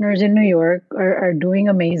our partners in New York are doing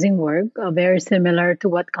amazing work, very similar to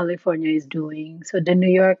what California is doing. So the New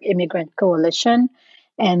York Immigrant Coalition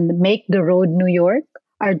and Make the Road New York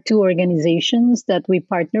are two organizations that we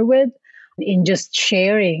partner with in just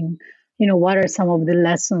sharing, what are some of the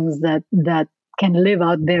lessons that can live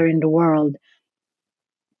out there in the world.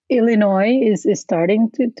 Illinois is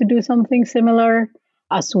starting to do something similar,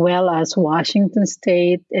 as well as Washington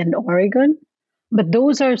State and Oregon. But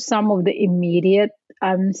those are some of the immediate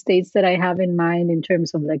states that I have in mind in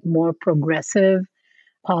terms of like more progressive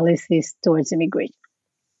policies towards immigration.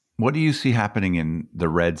 What do you see happening in the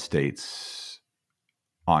red states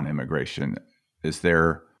on immigration? Is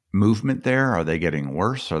there movement there? Are they getting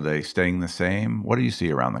worse? Are they staying the same? What do you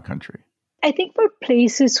see around the country? I think for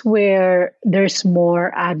places where there's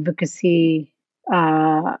more advocacy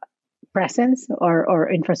presence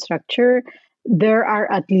or infrastructure, there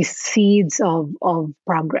are at least seeds of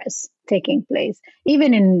progress taking place,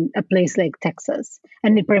 even in a place like Texas.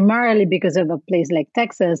 And primarily because of a place like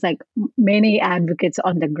Texas, like many advocates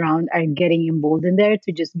on the ground are getting emboldened there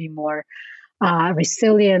to just be more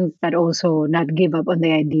resilient, but also not give up on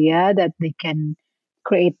the idea that they can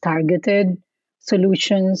create targeted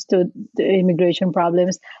solutions to the immigration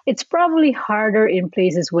problems. It's probably harder in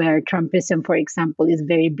places where Trumpism, for example, is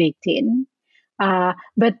very baked in.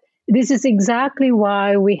 But this is exactly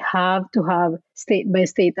why we have to have state by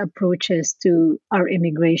state approaches to our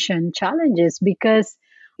immigration challenges, because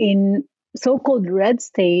in so called red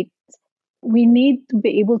states, we need to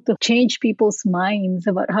be able to change people's minds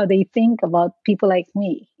about how they think about people like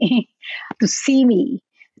me, to see me,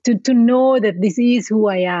 to know that this is who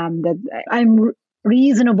I am, that I'm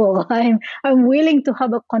reasonable, I'm willing to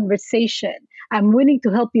have a conversation, I'm willing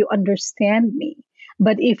to help you understand me.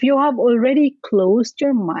 But if you have already closed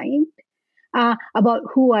your mind about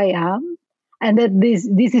who I am, and that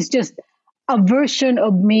this is just a version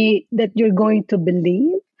of me that you're going to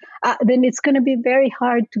believe, then it's going to be very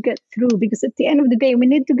hard to get through, because at the end of the day, we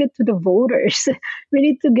need to get to the voters. We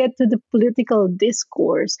need to get to the political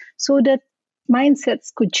discourse so that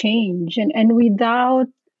mindsets could change. And without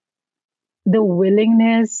the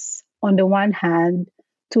willingness, on the one hand,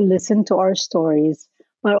 to listen to our stories,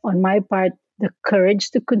 but on my part, the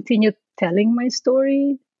courage to continue telling my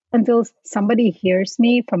story until somebody hears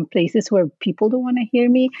me from places where people don't want to hear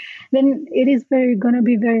me, then it is going to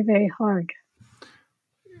be very, very hard.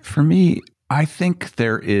 For me, I think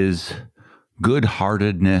there is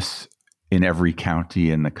good-heartedness in every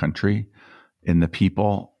county in the country, in the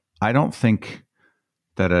people. I don't think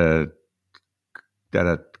that a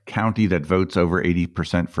county that votes over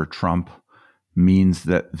 80% for Trump means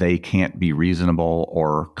that they can't be reasonable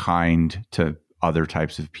or kind to other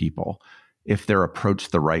types of people. If they're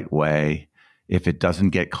approached the right way, if it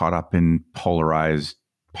doesn't get caught up in polarized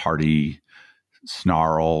party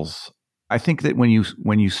snarls, I think that when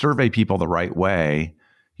you survey people the right way,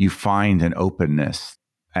 you find an openness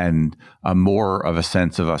and a more of a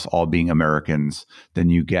sense of us all being Americans than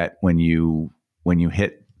you get when you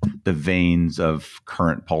hit the veins of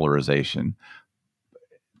current polarization.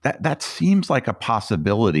 That seems like a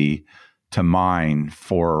possibility to mine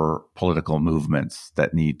for political movements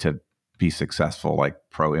that need to be successful, like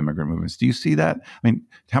pro-immigrant movements. Do you see that? I mean,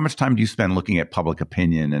 how much time do you spend looking at public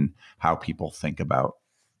opinion and how people think about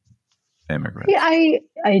immigrants? Yeah,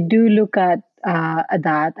 I do look at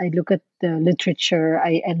that. I look at the literature.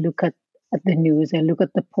 I look at the news. I look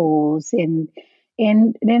at the polls, and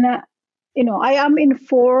then I am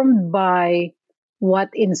informed by what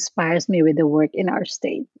inspires me with the work in our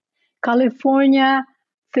state. California,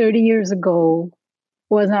 30 years ago,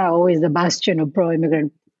 was not always the bastion of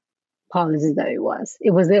pro-immigrant policies that it was.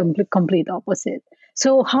 It was the complete opposite.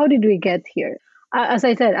 So how did we get here? As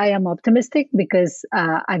I said, I am optimistic because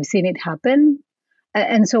I've seen it happen.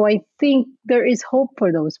 And so I think there is hope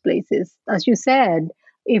for those places. As you said,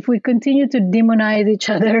 if we continue to demonize each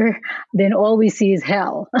other, then all we see is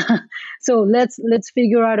hell. So let's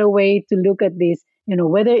figure out a way to look at this,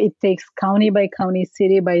 whether it takes county by county,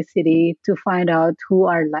 city by city, to find out who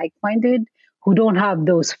are like-minded, who don't have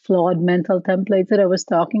those flawed mental templates that I was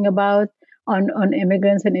talking about on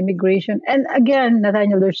immigrants and immigration. And again,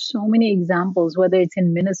 Nathaniel, there's so many examples, whether it's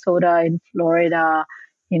in Minnesota, in Florida,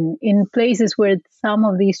 in places where some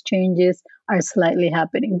of these changes are slightly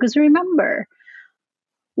happening. Because remember,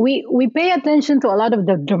 we pay attention to a lot of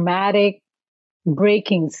the dramatic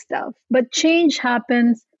breaking stuff, but change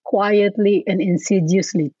happens quietly and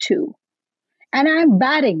insidiously too. And I'm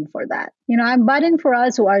batting for that. I'm batting for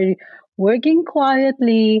us who are working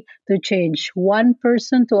quietly to change one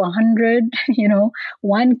person to 100,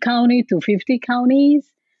 one county to 50 counties.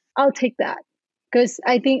 I'll take that. Because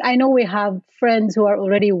I know we have friends who are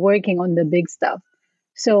already working on the big stuff.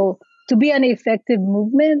 So to be an effective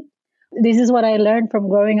movement, this is what I learned from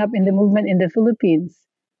growing up in the movement in the Philippines.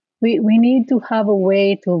 We need to have a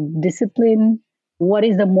way to discipline what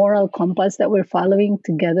is the moral compass that we're following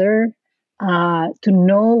together, to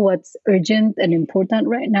know what's urgent and important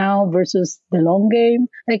right now versus the long game,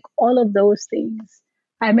 like all of those things.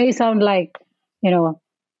 I may sound like,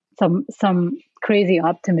 some crazy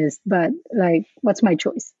optimist, but like, what's my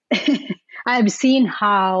choice? I've seen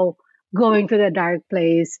how going to the dark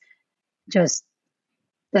place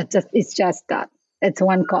it's just that. It's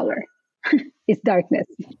one color. It's darkness.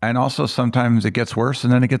 And also sometimes it gets worse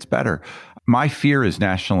and then it gets better. My fear is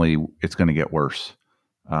nationally it's going to get worse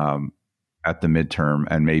at the midterm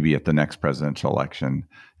and maybe at the next presidential election.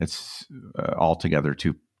 It's altogether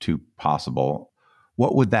too possible.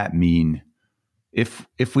 What would that mean if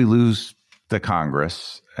we lose the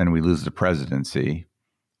Congress and we lose the presidency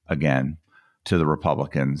again to the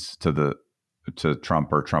Republicans, to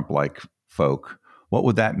Trump or Trump-like folk? What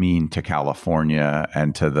would that mean to California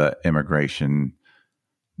and to the immigration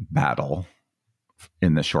battle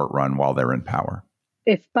in the short run while they're in power?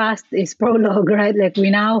 If past is prologue, right? Like we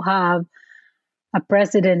now have a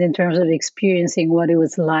president in terms of experiencing what it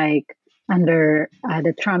was like under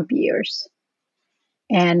the Trump years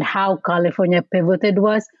and how California pivoted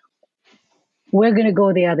was, we're going to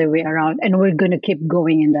go the other way around and we're going to keep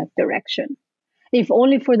going in that direction. If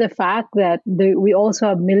only for the fact that we also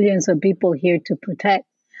have millions of people here to protect.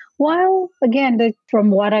 While, again,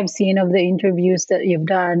 from what I've seen of the interviews that you've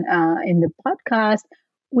done in the podcast,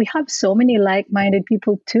 we have so many like-minded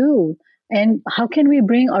people too. And how can we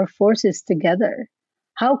bring our forces together?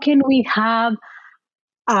 How can we have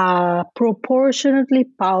a proportionately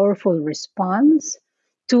powerful response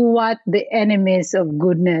to what the enemies of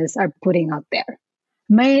goodness are putting out there?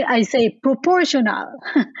 May I say proportional,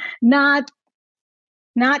 not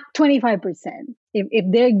 25%. If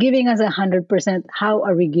they're giving us 100%, how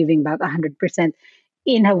are we giving back 100%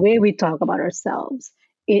 in a way we talk about ourselves,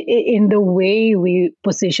 in the way we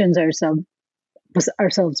position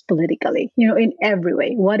ourselves politically, in every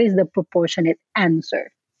way? What is the proportionate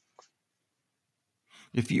answer?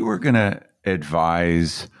 If you were going to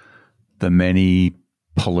advise the many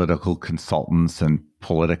political consultants and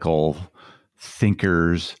political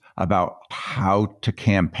thinkers about how to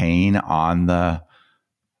campaign on the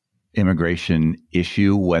immigration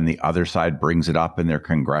issue when the other side brings it up in their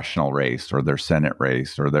congressional race or their Senate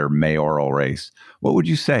race or their mayoral race, what would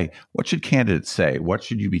you say? What should candidates say? What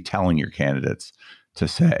should you be telling your candidates to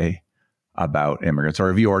say about immigrants? Or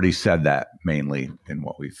have you already said that mainly in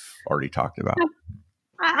what we've already talked about?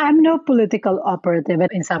 I'm no political operative.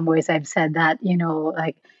 In some ways, I've said that,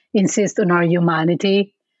 like insist on our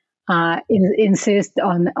humanity. Insist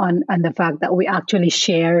on the fact that we actually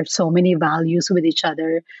share so many values with each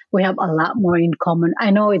other. We have a lot more in common.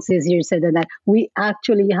 I know it's easier said than that. We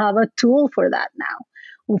actually have a tool for that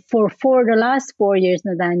now. For the last 4 years,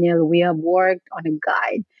 Nathaniel, we have worked on a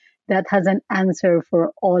guide that has an answer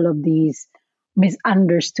for all of these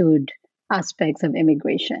misunderstood aspects of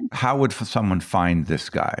immigration. How would someone find this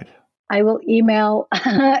guide? I will email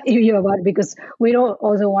you about it because we don't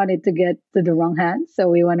also want it to get to the wrong hands. So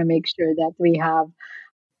we want to make sure that we have.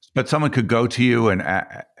 But someone could go to you and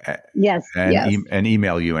yes, and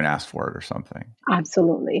email you and ask for it or something.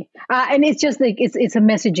 Absolutely, and it's just like it's a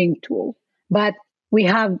messaging tool. But we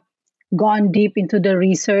have gone deep into the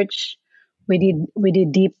research. We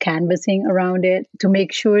did deep canvassing around it to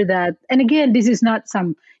make sure that. And again, this is not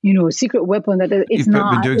some secret weapon that it's You've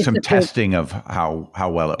not. Been doing some testing of how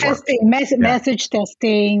well it works. Message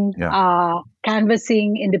testing,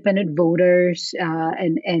 canvassing independent voters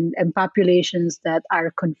and populations that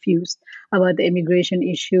are confused about the immigration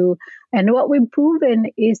issue. And what we've proven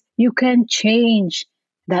is you can change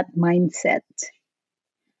that mindset,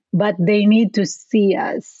 but they need to see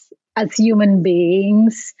us as human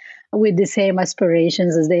beings with the same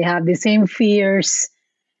aspirations as they have, the same fears.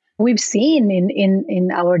 We've seen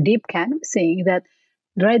in our deep canvassing that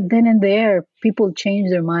right then and there, people change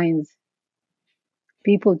their minds.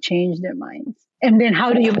 People change their minds. And then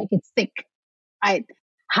how do you make it stick?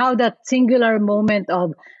 How that singular moment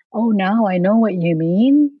of, oh, now I know what you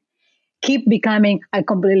mean. keep becoming, I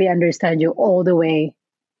completely understand you, all the way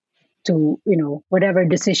to, whatever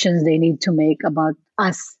decisions they need to make about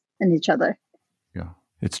us and each other. Yeah.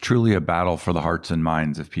 It's truly a battle for the hearts and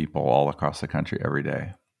minds of people all across the country every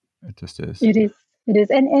day. It just is. It is. It is.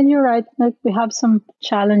 And you're right. Like, we have some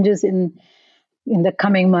challenges in the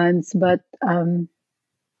coming months, but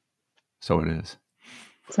so it is.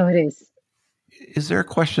 So it is. Is there a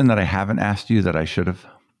question that I haven't asked you that I should have?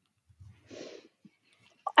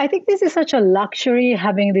 I think this is such a luxury,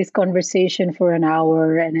 having this conversation for an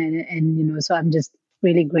hour, and so I'm just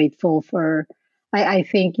really grateful for. I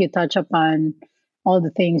think you touch upon all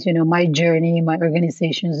the things, my journey, my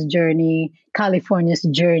organization's journey, California's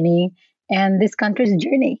journey, and this country's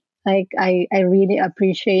journey. Like, I really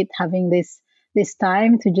appreciate having this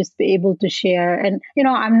time to just be able to share. And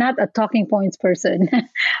I'm not a talking points person.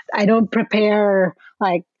 I don't prepare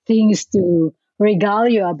like things to regale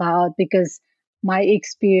you about, because my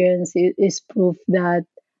experience is proof that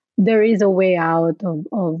there is a way out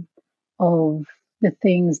of the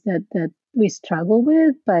things that we struggle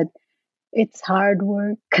with, but it's hard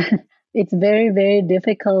work. It's very, very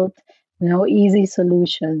difficult, no easy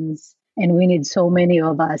solutions. And we need so many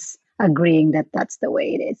of us agreeing that that's the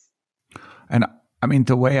way it is. And I mean,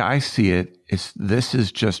 the way I see it is, this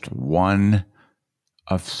is just one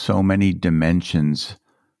of so many dimensions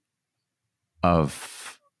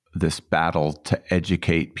of this battle to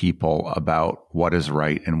educate people about what is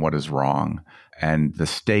right and what is wrong. And the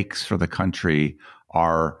stakes for the country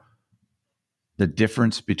are the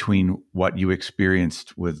difference between what you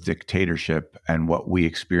experienced with dictatorship and what we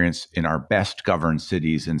experience in our best governed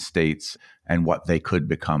cities and states, and what they could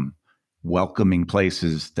become: welcoming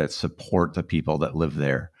places that support the people that live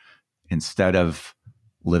there, instead of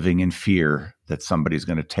living in fear that somebody's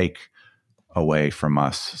going to take away from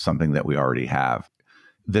us something that we already have.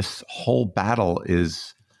 This whole battle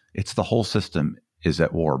it's the whole system is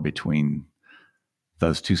at war between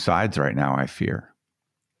those two sides right now, I fear.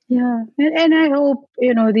 Yeah. And I hope,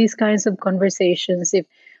 these kinds of conversations, if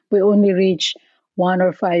we only reach 1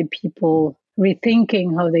 or 5 people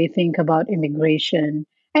rethinking how they think about immigration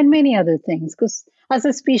and many other things, because as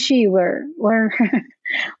a species, we're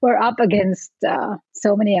we're up against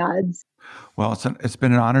so many odds. Well, it's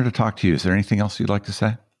been an honor to talk to you. Is there anything else you'd like to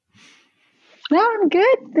say? No, I'm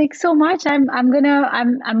good. Thanks so much. I'm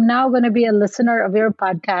now gonna be a listener of your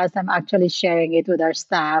podcast. I'm actually sharing it with our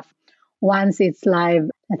staff. Once it's live,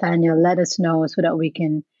 Nathaniel, let us know so that we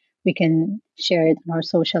can share it on our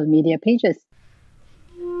social media pages.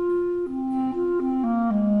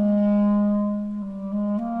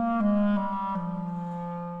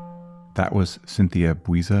 That was Cynthia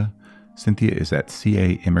Buiza. Cynthia is at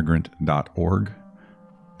caimmigrant.org.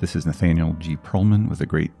 This is Nathaniel G. Perlman with the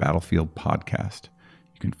Great Battlefield Podcast.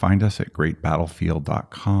 You can find us at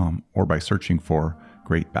greatbattlefield.com or by searching for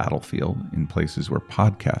Great Battlefield in places where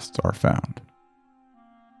podcasts are found.